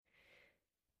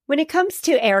When it comes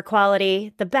to air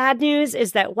quality, the bad news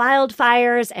is that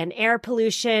wildfires and air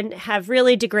pollution have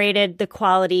really degraded the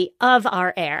quality of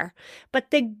our air.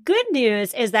 But the good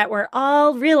news is that we're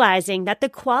all realizing that the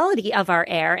quality of our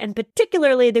air, and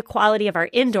particularly the quality of our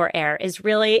indoor air, is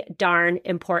really darn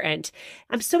important.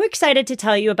 I'm so excited to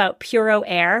tell you about Puro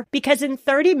Air because in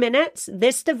 30 minutes,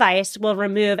 this device will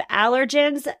remove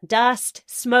allergens, dust,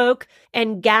 smoke,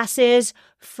 and gases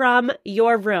from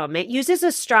your room. It uses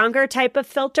a stronger type of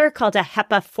filter called a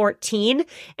HEPA 14,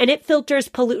 and it filters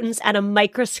pollutants at a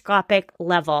microscopic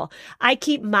level. I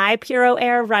keep my Puro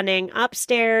Air running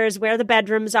upstairs where the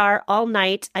bedrooms are all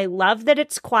night. I love that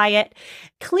it's quiet.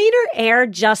 Cleaner air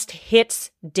just hits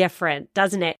different,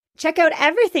 doesn't it? Check out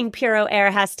everything Puro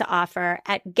Air has to offer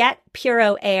at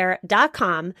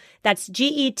getpuroair.com. That's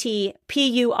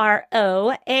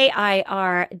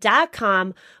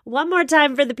GETPUROAIR.com. One more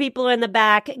time for the people in the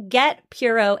back,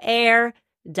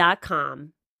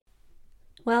 getpuroair.com.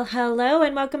 Well, hello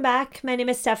and welcome back. My name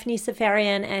is Stephanie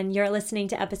Safarian, and you're listening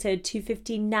to episode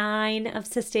 259 of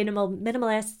Sustainable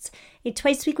Minimalists, a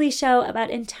twice-weekly show about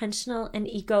intentional and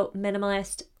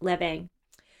eco-minimalist living.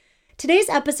 Today's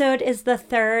episode is the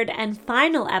third and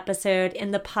final episode in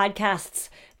the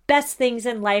podcast's Best Things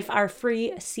in Life Are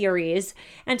Free series.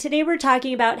 And today we're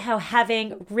talking about how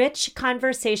having rich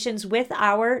conversations with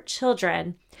our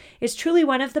children is truly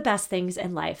one of the best things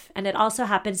in life. And it also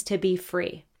happens to be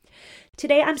free.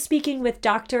 Today I'm speaking with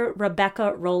Dr.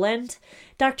 Rebecca Rowland.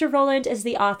 Dr. Rowland is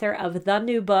the author of the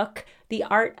new book, The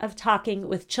Art of Talking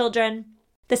with Children: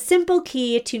 The Simple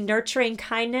Key to Nurturing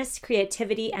Kindness,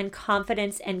 Creativity, and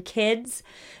Confidence in Kids.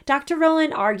 Dr.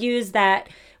 Rowland argues that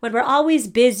when we're always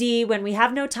busy, when we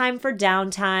have no time for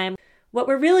downtime, what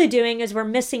we're really doing is we're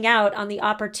missing out on the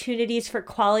opportunities for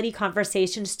quality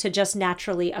conversations to just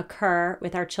naturally occur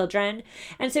with our children.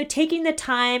 And so taking the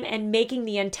time and making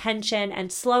the intention and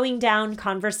slowing down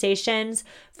conversations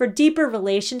for deeper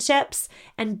relationships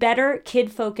and better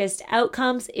kid-focused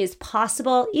outcomes is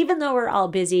possible, even though we're all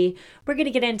busy. We're going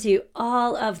to get into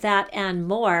all of that and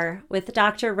more with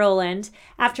Dr. Rowland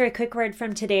after a quick word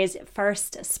from today's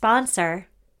first sponsor,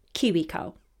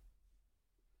 KiwiCo.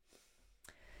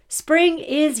 Spring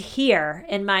is here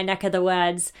in my neck of the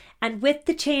woods, and with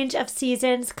the change of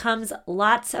seasons comes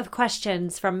lots of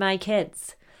questions from my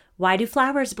kids. Why do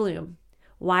flowers bloom?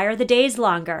 Why are the days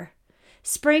longer?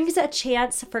 Spring's a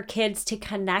chance for kids to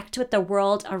connect with the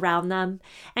world around them,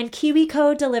 and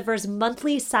KiwiCo delivers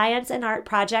monthly science and art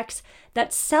projects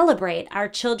that celebrate our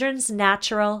children's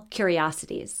natural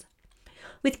curiosities.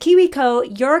 With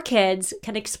KiwiCo, your kids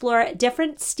can explore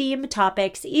different STEAM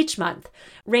topics each month,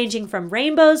 ranging from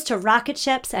rainbows to rocket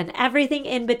ships and everything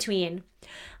in between.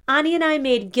 Ani and I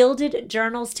made gilded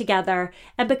journals together,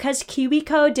 and because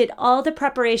KiwiCo did all the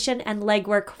preparation and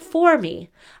legwork for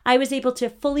me, I was able to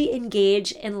fully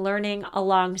engage in learning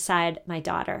alongside my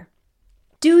daughter.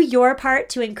 Do your part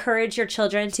to encourage your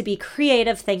children to be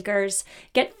creative thinkers.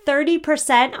 Get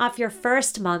 30% off your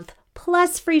first month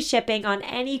plus free shipping on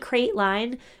any crate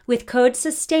line with code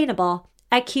SUSTAINABLE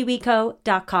at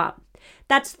kiwico.com.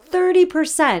 That's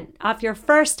 30% off your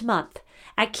first month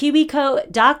at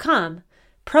kiwico.com,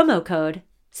 promo code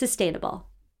SUSTAINABLE.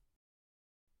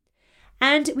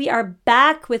 And we are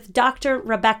back with Dr.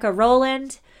 Rebecca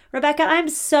Rowland. Rebecca, I'm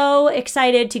so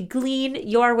excited to glean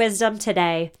your wisdom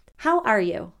today. How are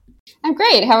you? I'm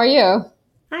great. How are you?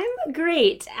 I'm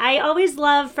great. I always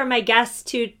love for my guests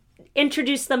to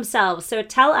introduce themselves. So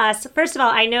tell us, first of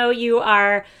all, I know you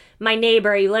are my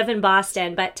neighbor, you live in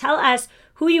Boston, but tell us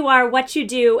who you are, what you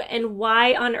do, and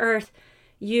why on earth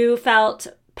you felt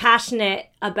passionate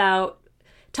about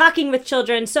talking with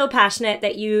children, so passionate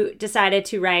that you decided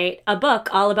to write a book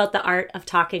all about the art of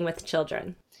talking with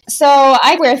children. So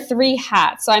I wear 3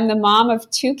 hats. So I'm the mom of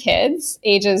 2 kids,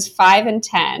 ages 5 and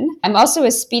 10. I'm also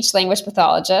a speech language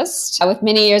pathologist with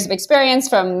many years of experience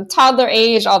from toddler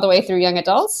age all the way through young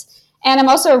adults. And I'm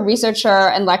also a researcher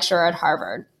and lecturer at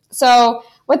Harvard. So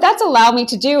what that's allowed me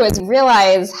to do is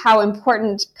realize how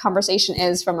important conversation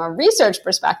is from a research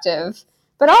perspective,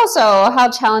 but also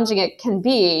how challenging it can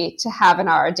be to have in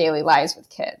our daily lives with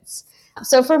kids.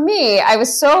 So for me, I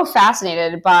was so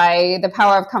fascinated by the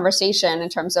power of conversation in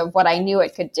terms of what I knew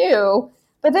it could do,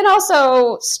 but then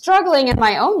also struggling in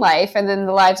my own life and then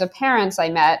the lives of parents I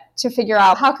met to figure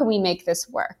out how can we make this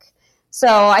work. So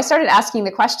I started asking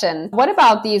the question, what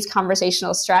about these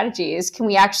conversational strategies can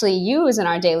we actually use in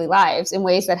our daily lives in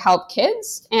ways that help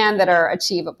kids and that are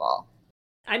achievable?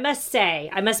 I must say,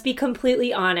 I must be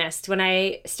completely honest. When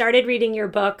I started reading your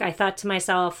book, I thought to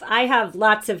myself, I have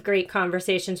lots of great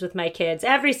conversations with my kids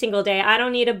every single day. I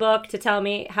don't need a book to tell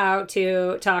me how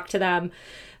to talk to them.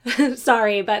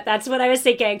 Sorry, but that's what I was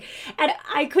thinking. And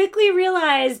I quickly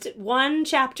realized one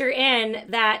chapter in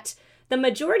that the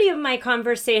majority of my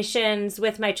conversations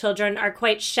with my children are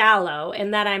quite shallow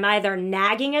in that I'm either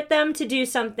nagging at them to do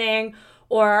something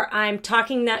or I'm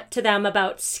talking to them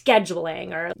about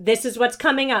scheduling or this is what's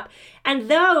coming up. And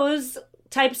those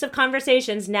types of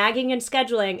conversations, nagging and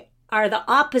scheduling, are the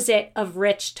opposite of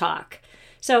rich talk.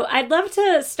 So I'd love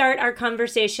to start our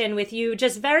conversation with you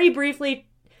just very briefly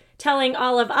telling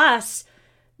all of us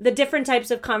the different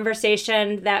types of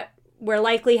conversation that we're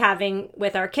likely having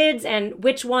with our kids and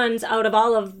which ones out of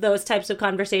all of those types of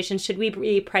conversations should we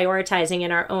be prioritizing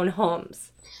in our own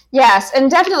homes. Yes, and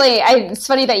definitely, it's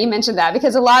funny that you mentioned that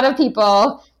because a lot of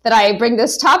people that I bring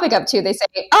this topic up to, they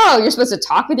say, oh, you're supposed to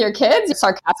talk with your kids?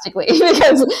 Sarcastically,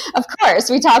 because of course,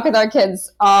 we talk with our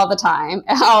kids all the time,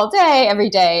 all day, every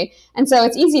day. And so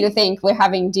it's easy to think we're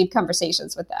having deep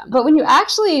conversations with them. But when you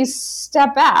actually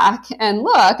step back and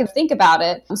look and think about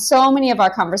it, so many of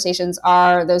our conversations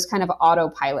are those kind of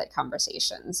autopilot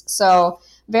conversations. So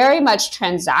very much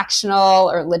transactional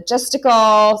or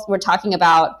logistical. We're talking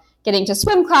about getting to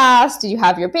swim class. Do you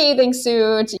have your bathing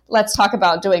suit? Let's talk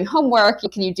about doing homework.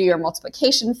 Can you do your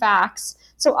multiplication facts?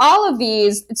 So all of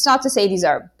these, it's not to say these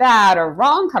are bad or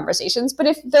wrong conversations, but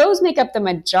if those make up the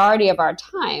majority of our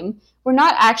time, we're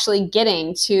not actually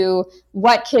getting to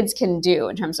what kids can do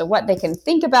in terms of what they can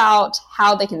think about,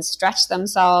 how they can stretch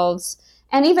themselves,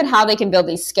 and even how they can build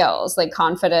these skills like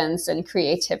confidence and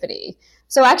creativity.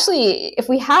 So actually, if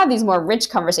we have these more rich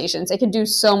conversations, it can do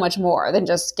so much more than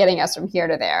just getting us from here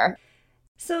to there.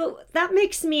 So that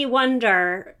makes me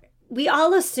wonder, we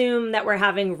all assume that we're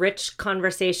having rich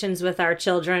conversations with our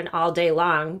children all day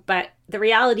long, but the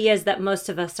reality is that most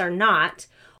of us are not.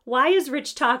 Why is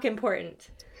rich talk important?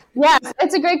 Yes,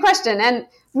 it's a great question. And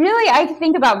really, I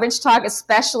think about rich talk,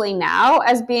 especially now,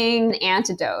 as being an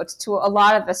antidote to a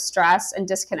lot of the stress and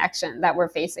disconnection that we're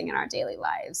facing in our daily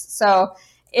lives. So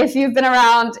if you've been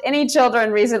around any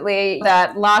children recently,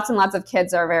 that lots and lots of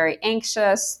kids are very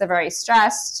anxious, they're very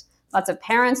stressed. Lots of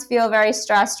parents feel very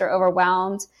stressed or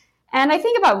overwhelmed. And I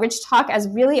think about rich talk as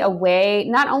really a way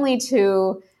not only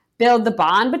to build the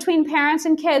bond between parents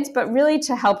and kids, but really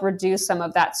to help reduce some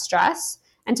of that stress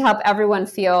and to help everyone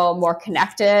feel more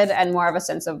connected and more of a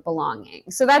sense of belonging.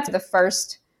 So that's the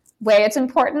first way it's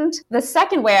important. The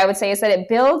second way I would say is that it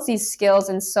builds these skills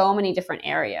in so many different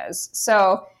areas.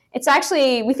 So it's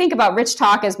actually, we think about rich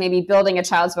talk as maybe building a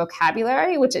child's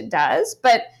vocabulary, which it does,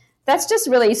 but that's just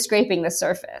really scraping the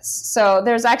surface. So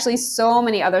there's actually so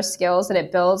many other skills that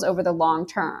it builds over the long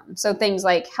term. So things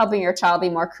like helping your child be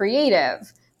more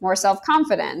creative, more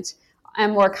self-confident,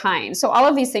 and more kind. So all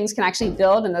of these things can actually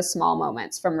build in the small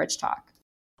moments from rich talk.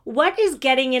 What is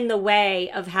getting in the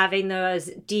way of having those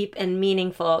deep and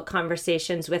meaningful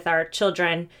conversations with our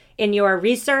children in your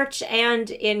research and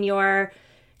in your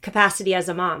capacity as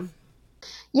a mom?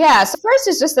 Yeah, so first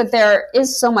is just that there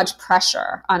is so much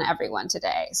pressure on everyone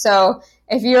today. So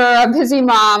if you're a busy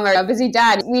mom or a busy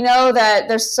dad, we know that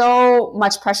there's so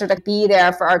much pressure to be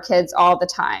there for our kids all the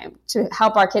time, to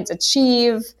help our kids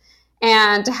achieve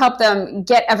and to help them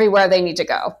get everywhere they need to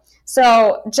go.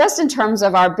 So just in terms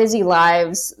of our busy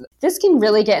lives, this can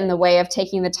really get in the way of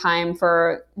taking the time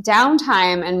for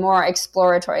downtime and more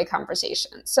exploratory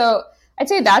conversation. So I'd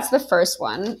say that's the first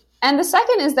one. And the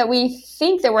second is that we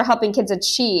think that we're helping kids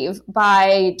achieve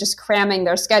by just cramming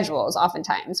their schedules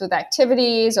oftentimes with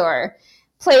activities or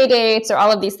play dates or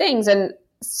all of these things. And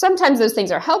sometimes those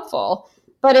things are helpful.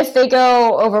 But if they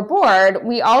go overboard,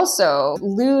 we also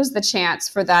lose the chance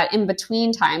for that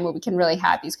in-between time where we can really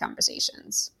have these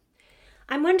conversations.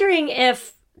 I'm wondering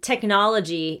if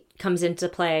technology comes into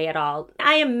play at all.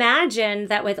 I imagine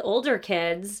that with older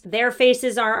kids, their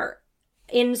faces are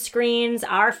in screens,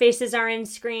 our faces are in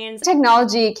screens.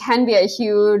 Technology can be a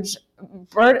huge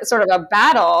sort of a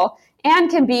battle and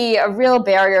can be a real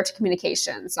barrier to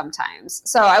communication sometimes.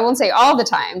 So I won't say all the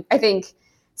time. I think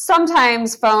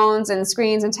sometimes phones and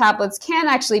screens and tablets can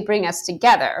actually bring us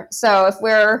together. So if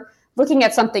we're looking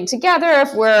at something together,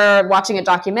 if we're watching a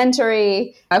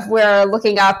documentary, if we're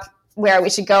looking up where we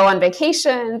should go on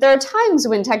vacation, there are times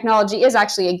when technology is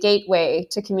actually a gateway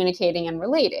to communicating and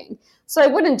relating. So I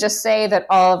wouldn't just say that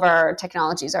all of our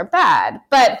technologies are bad,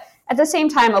 but at the same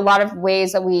time, a lot of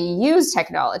ways that we use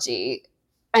technology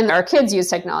and our kids use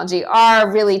technology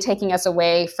are really taking us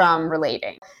away from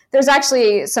relating. There's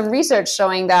actually some research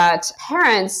showing that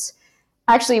parents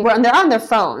actually, when they're on their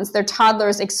phones, their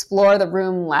toddlers explore the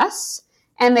room less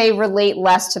and they relate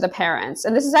less to the parents.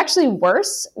 And this is actually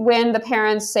worse when the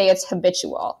parents say it's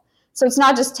habitual. So it's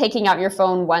not just taking out your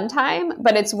phone one time,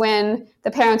 but it's when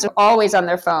the parents are always on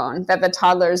their phone that the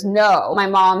toddlers know my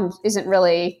mom isn't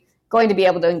really going to be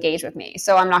able to engage with me,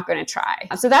 so I'm not going to try.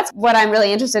 So that's what I'm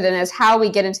really interested in, is how we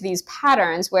get into these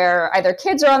patterns where either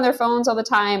kids are on their phones all the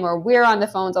time or we're on the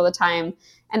phones all the time,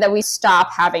 and that we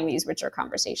stop having these richer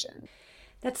conversations.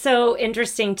 That's so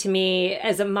interesting to me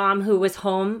as a mom who was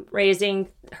home raising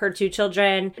her two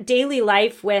children. Daily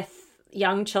life with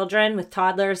young children, with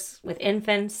toddlers, with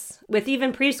infants, with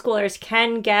even preschoolers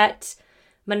can get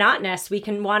monotonous. We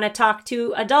can want to talk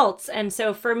to adults. And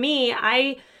so for me,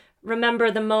 I remember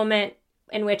the moment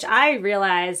in which I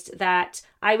realized that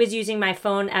I was using my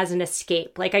phone as an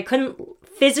escape. Like I couldn't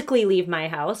physically leave my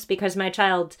house because my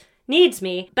child needs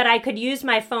me, but I could use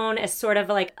my phone as sort of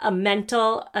like a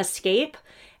mental escape.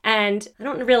 And I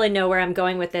don't really know where I'm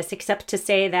going with this, except to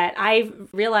say that I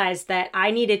realized that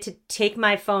I needed to take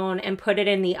my phone and put it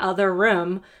in the other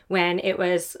room when it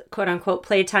was quote unquote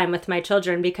playtime with my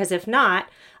children, because if not,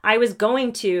 I was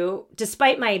going to,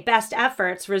 despite my best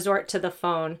efforts, resort to the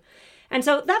phone. And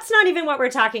so that's not even what we're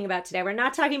talking about today. We're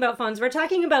not talking about phones. We're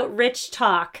talking about rich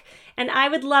talk. And I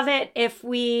would love it if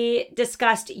we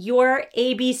discussed your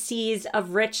ABCs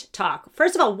of rich talk.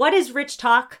 First of all, what is rich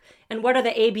talk and what are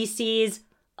the ABCs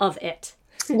of it?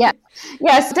 Yeah.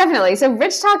 Yes, definitely. So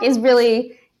rich talk is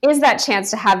that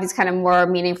chance to have these kind of more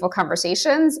meaningful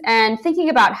conversations and thinking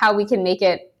about how we can make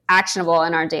it actionable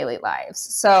in our daily lives.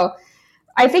 So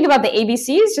I think about the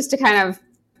ABCs just to kind of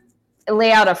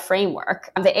lay out a framework.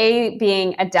 The A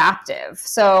being adaptive.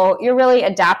 So you're really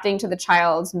adapting to the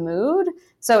child's mood.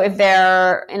 So if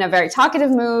they're in a very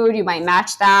talkative mood, you might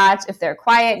match that. If they're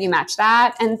quiet, you match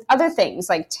that. And other things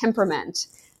like temperament,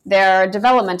 their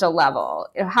developmental level,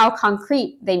 how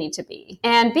concrete they need to be.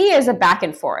 And B is a back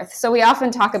and forth. So we often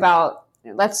talk about,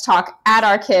 let's talk at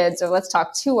our kids or let's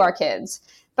talk to our kids.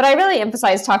 But I really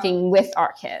emphasize talking with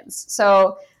our kids.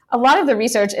 So a lot of the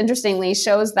research, interestingly,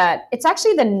 shows that it's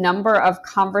actually the number of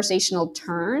conversational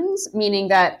turns, meaning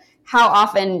that how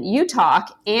often you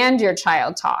talk and your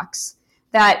child talks,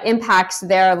 that impacts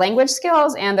their language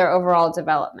skills and their overall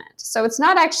development. So it's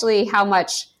not actually how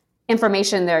much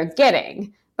information they're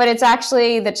getting, but it's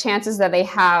actually the chances that they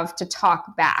have to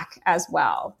talk back as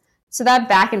well. So that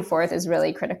back and forth is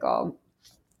really critical.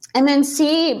 And then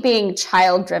C being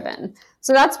child-driven.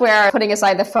 So that's where, putting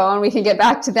aside the phone, we can get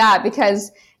back to that,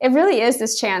 because it really is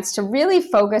this chance to really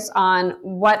focus on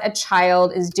what a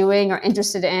child is doing or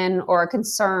interested in or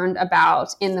concerned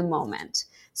about in the moment.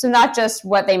 So not just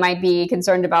what they might be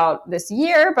concerned about this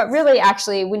year, but really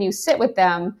actually when you sit with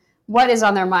them, what is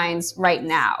on their minds right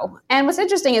now. And what's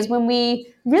interesting is when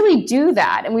we really do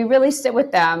that and we really sit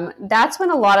with them, that's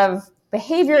when a lot of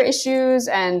behavior issues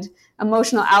and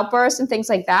emotional outbursts and things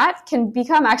like that can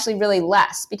become actually really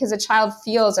less, because a child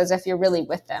feels as if you're really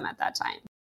with them at that time.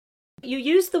 You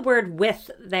used the word with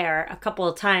there a couple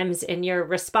of times in your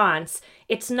response.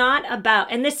 It's not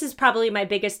about, and this is probably my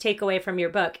biggest takeaway from your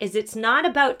book, is it's not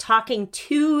about talking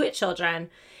to children.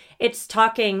 It's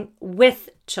talking with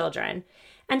children.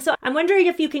 And so I'm wondering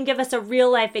if you can give us a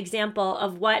real life example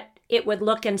of what it would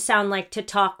look and sound like to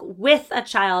talk with a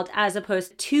child as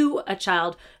opposed to a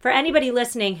child, for anybody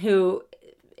listening who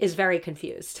is very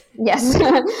confused. Yes,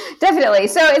 definitely.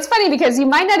 So it's funny because you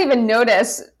might not even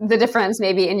notice the difference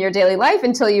maybe in your daily life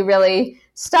until you really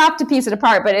stop to piece it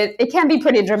apart, but it can be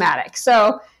pretty dramatic.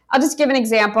 So I'll just give an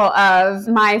example of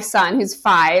my son, who's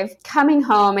 5, coming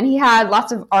home, and he had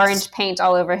lots of orange paint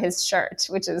all over his shirt,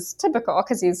 which is typical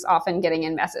because he's often getting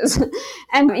in messes.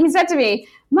 And he said to me,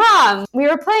 "Mom, we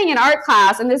were playing in art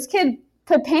class and this kid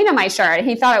put paint on my shirt.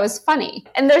 He thought it was funny."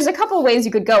 And there's a couple ways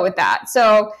you could go with that.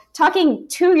 So talking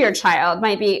to your child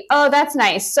might be, "Oh, that's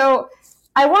nice. So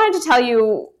I wanted to tell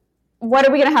you, what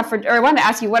are we going to have for, or I wanted to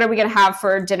ask you, what are we going to have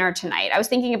for dinner tonight? I was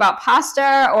thinking about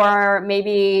pasta or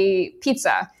maybe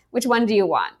pizza. Which one do you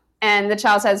want?" And the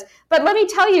child says, "But let me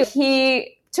tell you,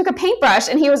 he took a paintbrush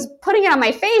and he was putting it on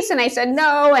my face." And I said,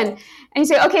 "No." And you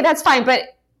say, "Okay, that's fine.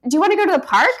 But do you want to go to the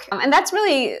park?" And that's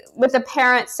really with the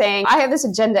parent saying, I have this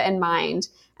agenda in mind,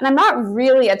 and I'm not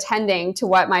really attending to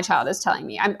what my child is telling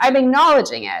me. I'm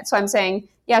acknowledging it. So I'm saying,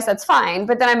 yes, that's fine.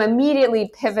 But then I'm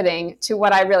immediately pivoting to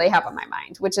what I really have on my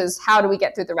mind, which is how do we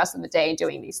get through the rest of the day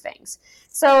doing these things?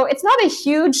 So it's not a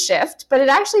huge shift, but it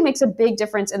actually makes a big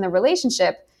difference in the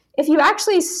relationship if you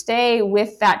actually stay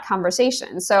with that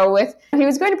conversation. So if he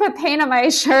was going to put paint on my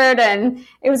shirt and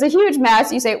it was a huge mess,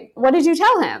 you say, "What did you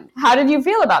tell him? How did you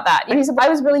feel about that?" And he said, "I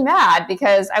was really mad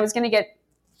because I was going to get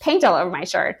paint all over my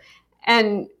shirt."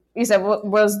 And you said, "Well,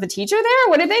 was the teacher there?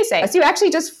 What did they say?" So you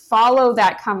actually just follow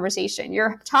that conversation.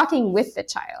 You're talking with the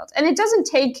child. And it doesn't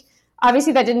take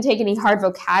Obviously, that didn't take any hard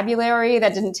vocabulary.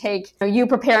 That didn't take you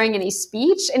preparing any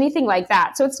speech, anything like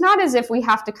that. So it's not as if we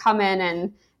have to come in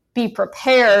and be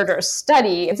prepared or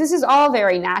study. This is all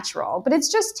very natural, but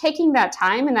it's just taking that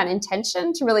time and that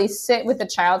intention to really sit with the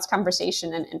child's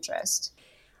conversation and interest.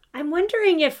 I'm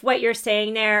wondering if what you're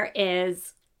saying there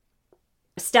is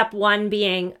step one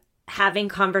being having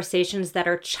conversations that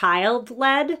are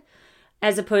child-led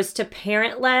as opposed to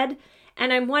parent-led.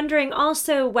 And I'm wondering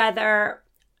also whether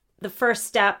the first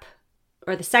step,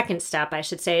 or the second step, I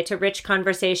should say, to rich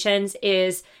conversations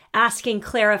is asking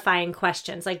clarifying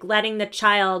questions, like letting the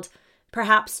child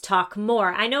perhaps talk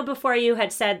more. I know before you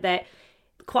had said that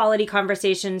quality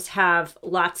conversations have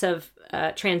lots of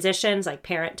transitions, like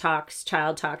parent talks,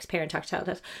 child talks, parent talks, child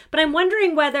talks. But I'm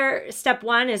wondering whether step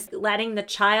one is letting the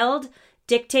child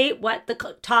dictate what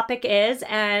the topic is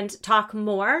and talk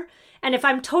more. And if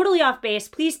I'm totally off base,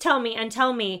 please tell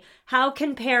me how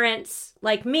can parents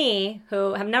like me,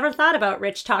 who have never thought about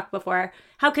rich talk before,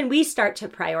 how can we start to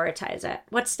prioritize it?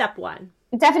 What's step one?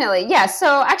 Definitely. Yeah.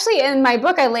 So actually in my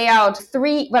book, I lay out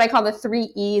what I call the 3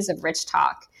 E's of rich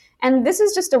talk. And this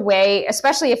is just a way,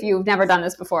 especially if you've never done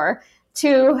this before,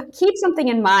 to keep something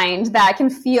in mind that can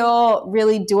feel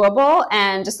really doable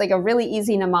and just like a really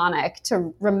easy mnemonic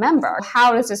to remember.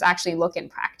 How does this actually look in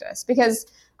practice? Because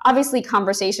obviously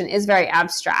conversation is very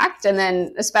abstract. And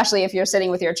then especially if you're sitting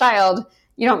with your child,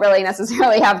 you don't really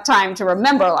necessarily have time to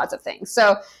remember lots of things.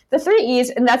 So the 3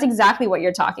 E's, and that's exactly what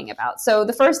you're talking about. So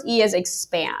the first E is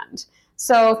expand.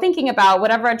 So thinking about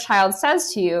whatever a child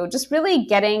says to you, just really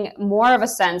getting more of a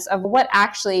sense of what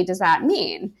actually does that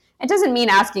mean. It doesn't mean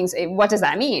asking, say, what does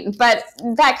that mean? But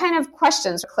that kind of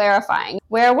questions, clarifying,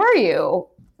 where were you?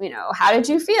 How did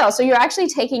you feel? So you're actually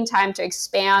taking time to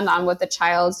expand on what the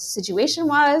child's situation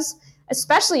was,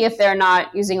 especially if they're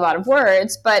not using a lot of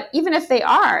words. But even if they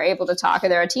are able to talk or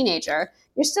they're a teenager,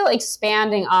 you're still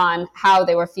expanding on how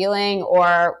they were feeling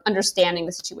or understanding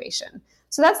the situation.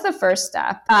 So that's the first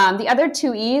step. The other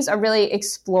 2 E's are really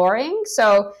exploring.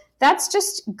 So that's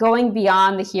just going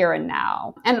beyond the here and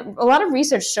now. And a lot of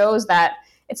research shows that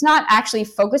it's not actually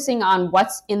focusing on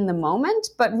what's in the moment,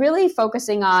 but really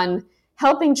focusing on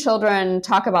helping children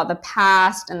talk about the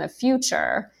past and the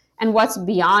future and what's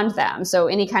beyond them. So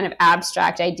any kind of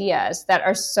abstract ideas that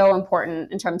are so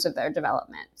important in terms of their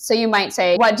development. So you might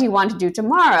say, what do you want to do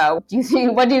tomorrow? What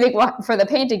do you think for the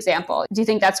paint example? Do you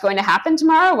think that's going to happen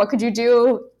tomorrow? What could you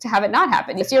do to have it not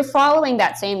happen? So you're following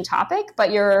that same topic,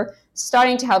 but you're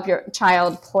starting to help your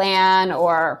child plan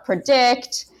or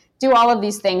predict, do all of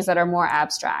these things that are more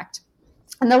abstract.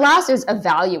 And the last is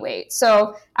evaluate.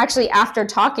 So actually after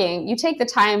talking, you take the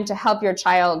time to help your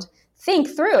child think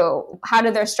through how do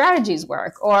their strategies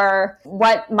work or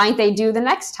what might they do the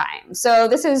next time. So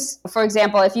this is, for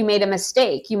example, if you made a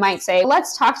mistake, you might say,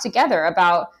 let's talk together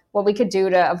about what we could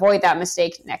do to avoid that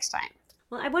mistake next time.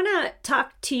 Well, I want to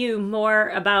talk to you more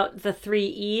about the 3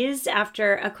 E's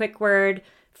after a quick word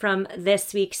from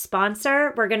this week's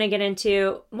sponsor. We're going to get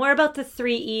into more about the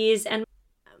 3 E's and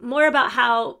more about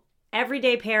how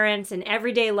everyday parents in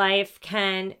everyday life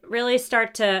can really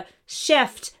start to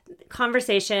shift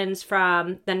conversations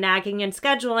from the nagging and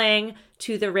scheduling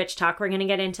to the rich talk. We're going to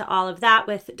get into all of that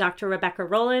with Dr. Rebecca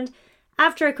Rowland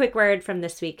after a quick word from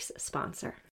this week's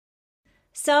sponsor.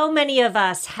 So many of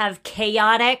us have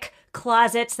chaotic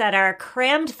closets that are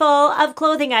crammed full of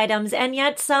clothing items, and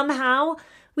yet somehow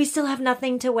we still have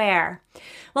nothing to wear.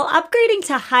 Well, upgrading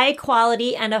to high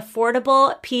quality and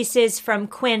affordable pieces from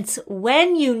Quince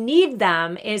when you need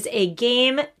them is a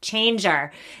game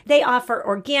changer. They offer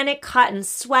organic cotton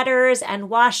sweaters and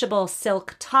washable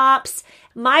silk tops.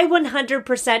 My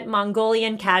 100%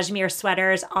 Mongolian cashmere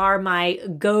sweaters are my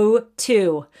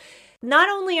go-to. Not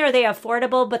only are they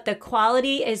affordable, but the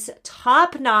quality is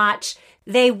top-notch.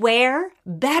 They wear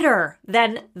better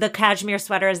than the cashmere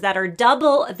sweaters that are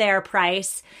double their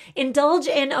price. Indulge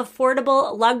in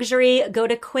affordable luxury. Go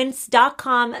to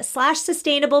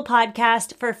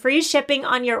quince.com/sustainablepodcast for free shipping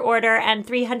on your order and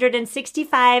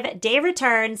 365-day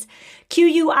returns.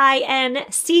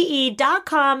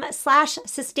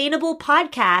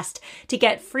 QUINCE.com/sustainablepodcast to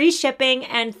get free shipping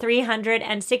and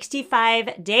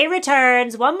 365-day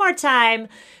returns. One more time,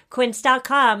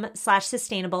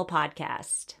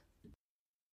 quince.com/sustainablepodcast.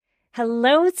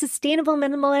 Hello, Sustainable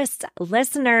Minimalists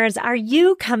listeners. Are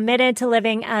you committed to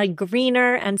living a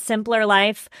greener and simpler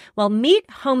life? Well, meet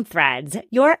Home Threads,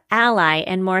 your ally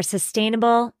in more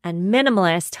sustainable and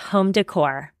minimalist home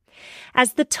decor.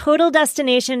 As the total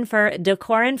destination for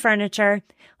decor and furniture,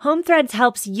 Home Threads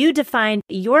helps you define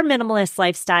your minimalist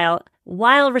lifestyle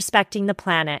while respecting the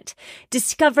planet.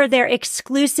 Discover their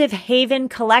exclusive Haven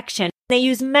collection They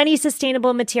use many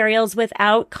sustainable materials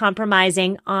without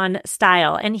compromising on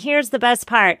style. And here's the best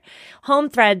part. Home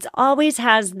Threads always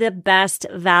has the best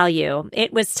value.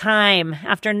 It was time.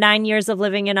 After 9 years of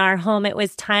living in our home, it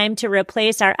was time to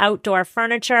replace our outdoor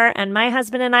furniture. And my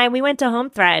husband and I, we went to Home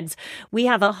Threads. We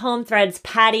have a Home Threads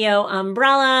patio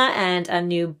umbrella and a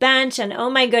new bench. And oh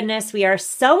my goodness, we are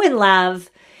so in love.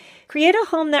 Create a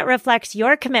home that reflects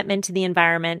your commitment to the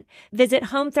environment. Visit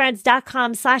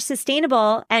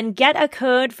homethreads.com/sustainable and get a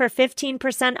code for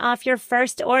 15% off your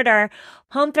first order.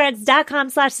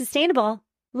 Homethreads.com/sustainable.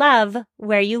 Love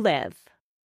where you live.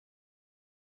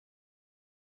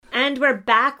 And we're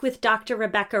back with Dr.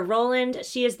 Rebecca Rowland.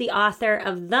 She is the author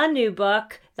of the new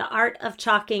book, The Art of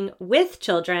Chalking with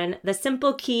Children, The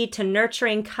Simple Key to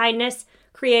Nurturing Kindness,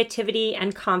 Creativity,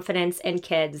 and Confidence in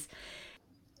Kids.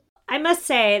 I must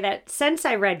say that since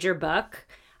I read your book,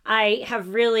 I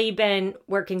have really been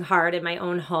working hard in my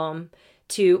own home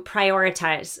to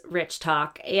prioritize rich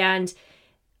talk. And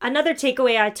another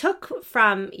takeaway I took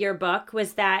from your book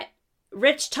was that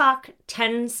rich talk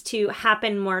tends to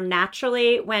happen more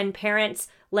naturally when parents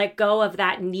let go of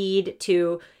that need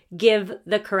to give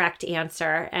the correct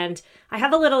answer. And I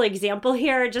have a little example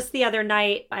here. Just the other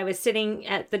night, I was sitting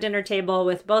at the dinner table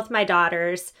with both my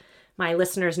daughters. My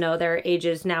listeners know their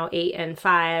ages now 8 and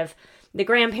 5. The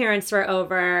grandparents were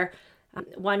over.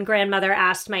 One grandmother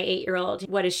asked my 8-year-old,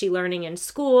 what is she learning in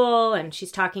school? And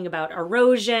she's talking about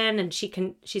erosion. And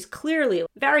she's clearly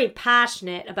very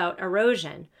passionate about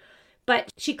erosion. But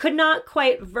she could not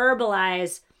quite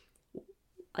verbalize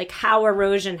like how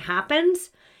erosion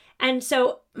happens. And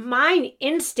so my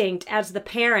instinct as the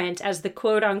parent, as the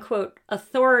quote unquote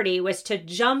authority, was to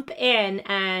jump in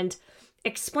and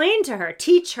explain to her,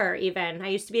 teach her even, I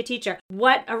used to be a teacher,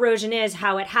 what erosion is,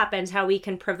 how it happens, how we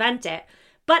can prevent it.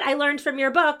 But I learned from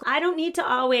your book, I don't need to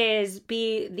always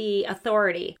be the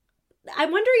authority.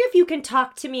 I'm wondering if you can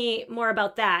talk to me more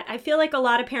about that. I feel like a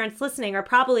lot of parents listening are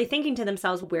probably thinking to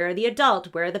themselves, we're the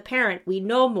adult, we're the parent, we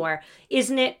know more.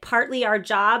 Isn't it partly our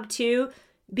job to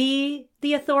be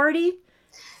the authority?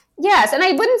 Yes, and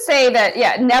I wouldn't say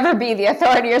that, never be the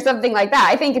authority or something like that.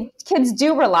 I think kids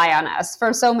do rely on us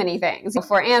for so many things,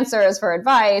 for answers, for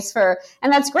advice,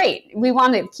 and that's great. We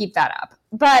want to keep that up.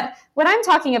 But what I'm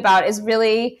talking about is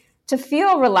really to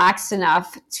feel relaxed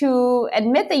enough to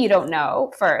admit that you don't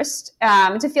know first,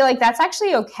 to feel like that's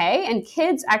actually okay. And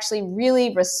kids actually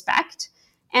really respect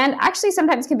and actually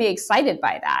sometimes can be excited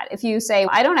by that. If you say,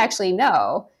 I don't actually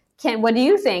know, what do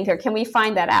you think? Or can we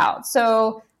find that out?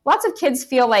 So lots of kids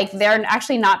feel like they're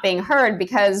actually not being heard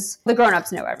because the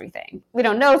grown-ups know everything. We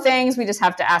don't know things. We just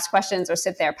have to ask questions or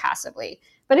sit there passively.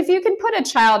 But if you can put a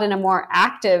child in a more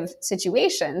active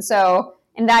situation, so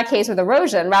in that case with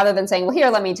erosion, rather than saying, well, here,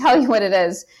 let me tell you what it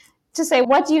is, to say,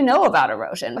 what do you know about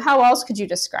erosion? How else could you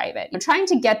describe it? You're trying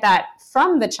to get that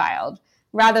from the child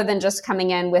rather than just coming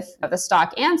in with the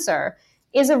stock answer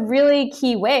is a really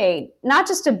key way, not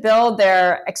just to build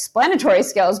their explanatory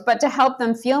skills, but to help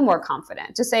them feel more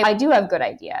confident, to say, I do have good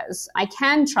ideas. I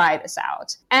can try this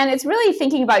out. And it's really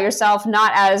thinking about yourself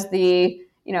not as the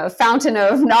fountain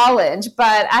of knowledge,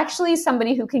 but actually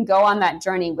somebody who can go on that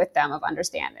journey with them of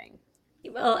understanding.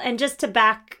 Well, and just to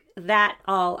back that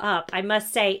all up, I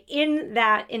must say in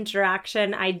that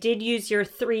interaction, I did use your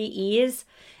 3 E's,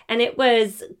 and it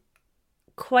was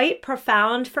quite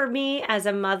profound for me as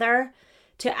a mother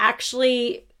to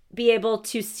actually be able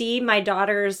to see my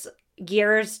daughter's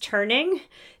gears turning,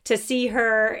 to see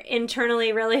her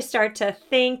internally really start to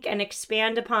think and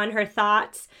expand upon her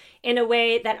thoughts in a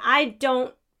way that I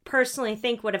don't personally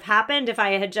think would have happened if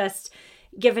I had just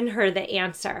given her the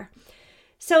answer.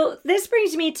 So this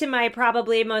brings me to my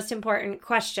probably most important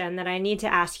question that I need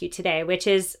to ask you today, which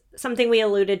is something we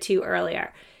alluded to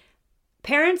earlier.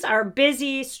 Parents are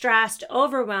busy, stressed,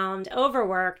 overwhelmed,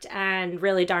 overworked, and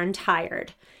really darn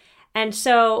tired. And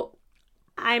so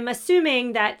I'm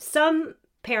assuming that some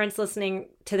parents listening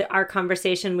to our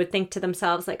conversation would think to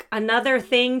themselves, like, another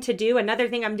thing to do, another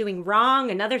thing I'm doing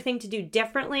wrong, another thing to do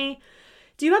differently.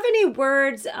 Do you have any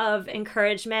words of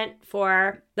encouragement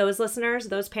for those listeners,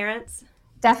 those parents?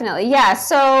 Definitely. Yeah.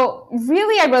 So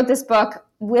really, I wrote this book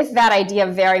with that idea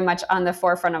very much on the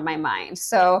forefront of my mind.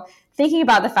 So thinking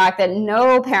about the fact that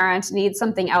no parent needs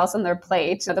something else on their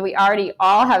plate, that we already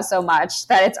all have so much,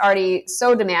 that it's already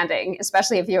so demanding,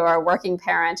 especially if you're a working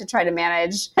parent, to try to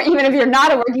manage. Even if you're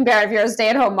not a working parent, if you're a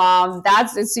stay-at-home mom,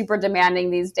 it's super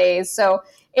demanding these days. So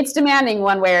it's demanding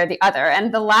one way or the other.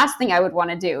 And the last thing I would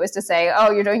want to do is to say,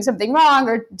 oh, you're doing something wrong,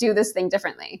 or do this thing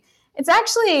differently. It's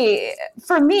actually,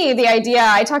 for me, the idea,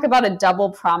 I talk about a double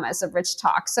promise of rich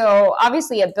talk. So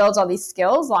obviously it builds all these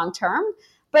skills long term,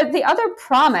 But the other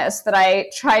promise that I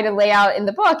try to lay out in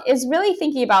the book is really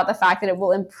thinking about the fact that it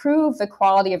will improve the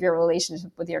quality of your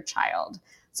relationship with your child.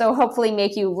 So hopefully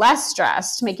make you less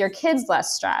stressed, make your kids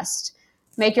less stressed,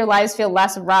 make your lives feel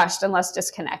less rushed and less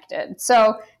disconnected.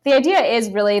 So the idea is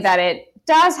really that it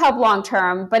does help long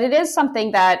term, but it is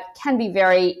something that can be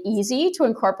very easy to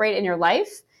incorporate in your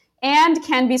life and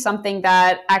can be something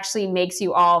that actually makes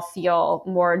you all feel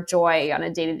more joy on a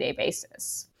day-to-day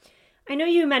basis. I know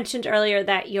you mentioned earlier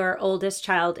that your oldest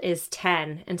child is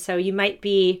 10, and so you might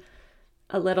be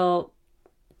a little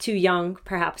too young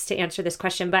perhaps to answer this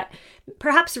question, but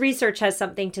perhaps research has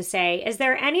something to say. Is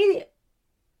there any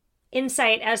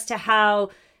insight as to how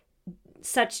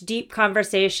such deep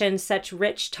conversations, such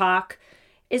rich talk,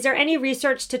 is there any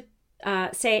research to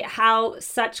say how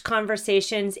such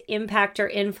conversations impact or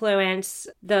influence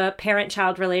the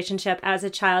parent-child relationship as a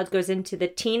child goes into the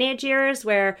teenage years,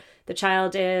 where the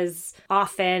child is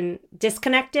often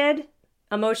disconnected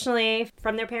emotionally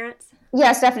from their parents?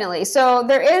 Yes, definitely. So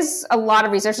there is a lot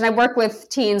of research, and I work with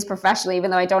teens professionally,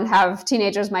 even though I don't have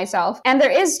teenagers myself. And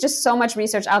there is just so much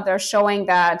research out there showing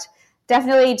that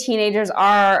definitely teenagers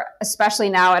are, especially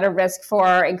now, at a risk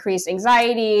for increased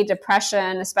anxiety,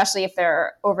 depression, especially if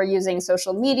they're overusing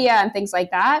social media and things like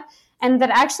that. And that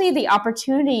actually the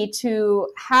opportunity to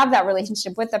have that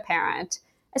relationship with the parent,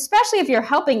 especially if you're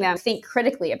helping them think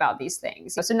critically about these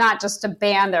things. So not just to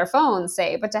ban their phones,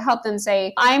 say, but to help them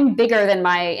say, I'm bigger than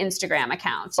my Instagram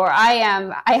account, or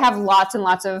I have lots and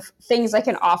lots of things I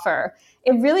can offer.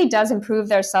 It really does improve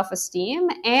their self-esteem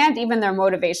and even their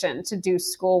motivation to do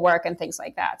schoolwork and things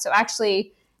like that. So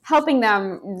actually helping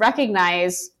them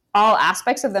recognize all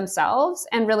aspects of themselves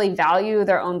and really value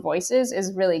their own voices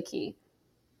is really key.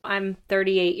 I'm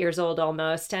 38 years old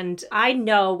almost, and I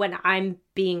know when I'm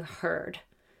being heard,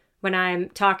 when I'm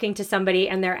talking to somebody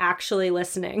and they're actually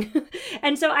listening.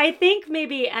 And so I think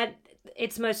maybe at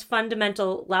its most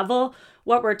fundamental level,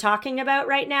 what we're talking about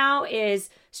right now is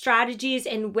strategies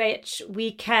in which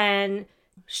we can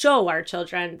show our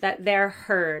children that they're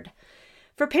heard.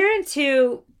 For parents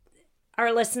who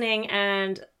are listening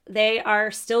and they are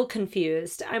still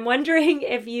confused, I'm wondering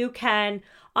if you can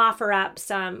offer up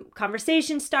some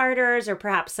conversation starters or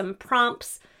perhaps some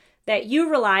prompts that you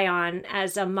rely on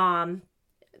as a mom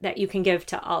that you can give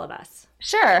to all of us.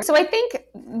 Sure. So I think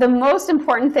the most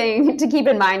important thing to keep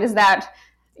in mind is that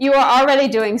you are already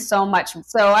doing so much.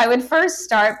 So I would first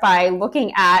start by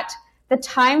looking at the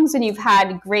times when you've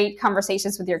had great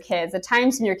conversations with your kids, the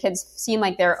times when your kids seem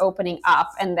like they're opening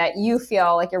up and that you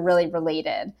feel like you're really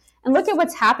related. And look at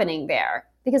what's happening there,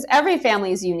 because every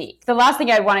family is unique. The last thing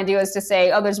I'd want to do is to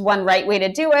say, oh, there's one right way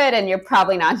to do it and you're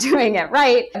probably not doing it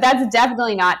right. That's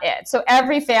definitely not it. So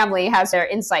every family has their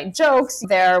inside jokes,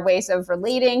 their ways of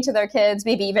relating to their kids,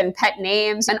 maybe even pet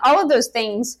names, and all of those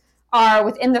things are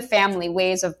within the family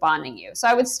ways of bonding you. So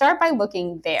I would start by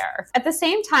looking there. At the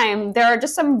same time, there are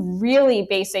just some really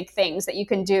basic things that you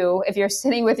can do if you're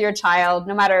sitting with your child,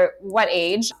 no matter what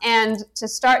age, and to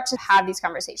start to have these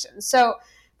conversations. So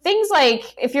things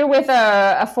like if you're with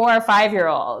a 4 or 5 year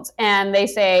old and they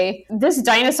say, this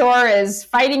dinosaur is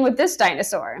fighting with this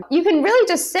dinosaur, you can really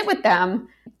just sit with them,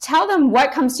 tell them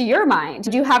what comes to your mind.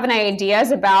 Do you have any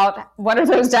ideas about what are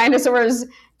those dinosaurs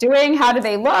doing? How do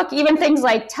they look? Even things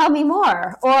like, tell me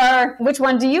more, or which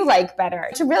one do you like better?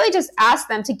 To really just ask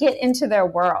them to get into their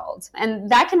world. And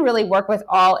that can really work with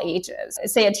all ages.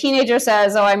 Say a teenager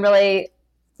says, oh, I'm really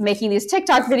making these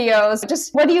TikTok videos.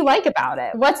 Just what do you like about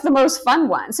it? What's the most fun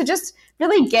one? So just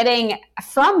really getting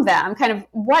from them kind of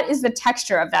what is the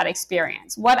texture of that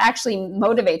experience? What actually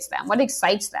motivates them? What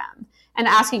excites them? And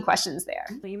asking questions there.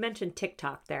 Well, you mentioned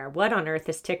TikTok there. What on earth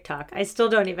is TikTok? I still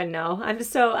don't even know. I'm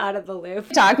so out of the loop.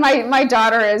 TikTok. My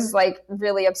daughter is like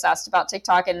really obsessed about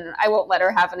TikTok, and I won't let her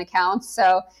have an account.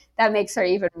 So that makes her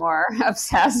even more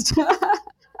obsessed.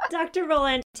 Dr.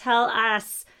 Rowland, tell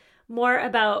us more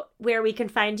about where we can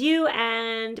find you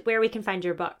and where we can find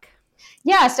your book.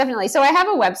 Yes, definitely. So I have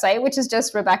a website, which is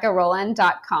just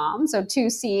RebeccaRowland.com. So 2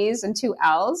 C's and 2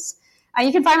 L's.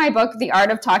 You can find my book, The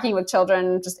Art of Talking with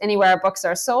Children, just anywhere books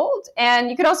are sold. And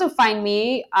you could also find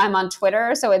me. I'm on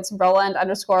Twitter, so it's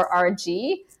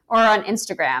Rowland_RG, or on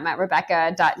Instagram at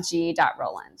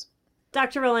Rebecca.g.Rowland.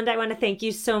 Dr. Rowland, I want to thank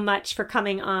you so much for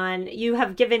coming on. You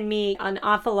have given me an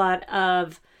awful lot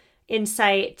of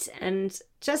insight, and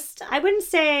just I wouldn't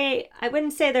say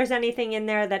there's anything in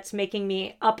there that's making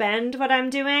me upend what I'm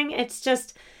doing. It's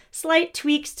just slight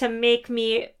tweaks to make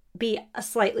me be a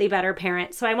slightly better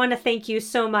parent. So I want to thank you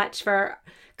so much for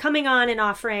coming on and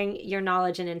offering your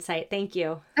knowledge and insight. Thank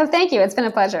you. Oh, thank you. It's been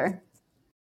a pleasure.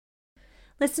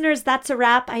 Listeners, that's a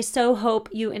wrap. I so hope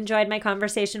you enjoyed my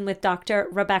conversation with Dr.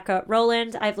 Rebecca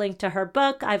Rowland. I've linked to her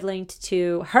book. I've linked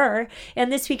to her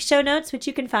in this week's show notes, which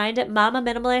you can find at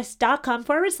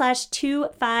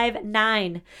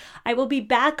mamaminimalist.com/259. I will be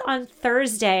back on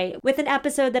Thursday with an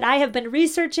episode that I have been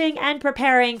researching and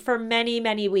preparing for many,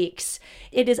 many weeks.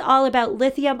 It is all about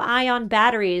lithium-ion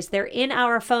batteries. They're in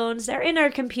our phones, they're in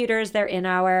our computers, they're in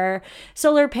our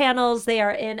solar panels, they are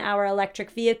in our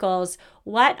electric vehicles.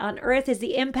 What on earth is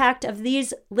the impact of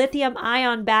these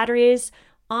lithium-ion batteries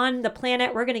on the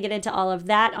planet? We're going to get into all of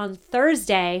that on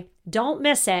Thursday. Don't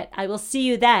miss it. I will see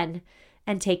you then,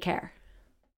 and take care.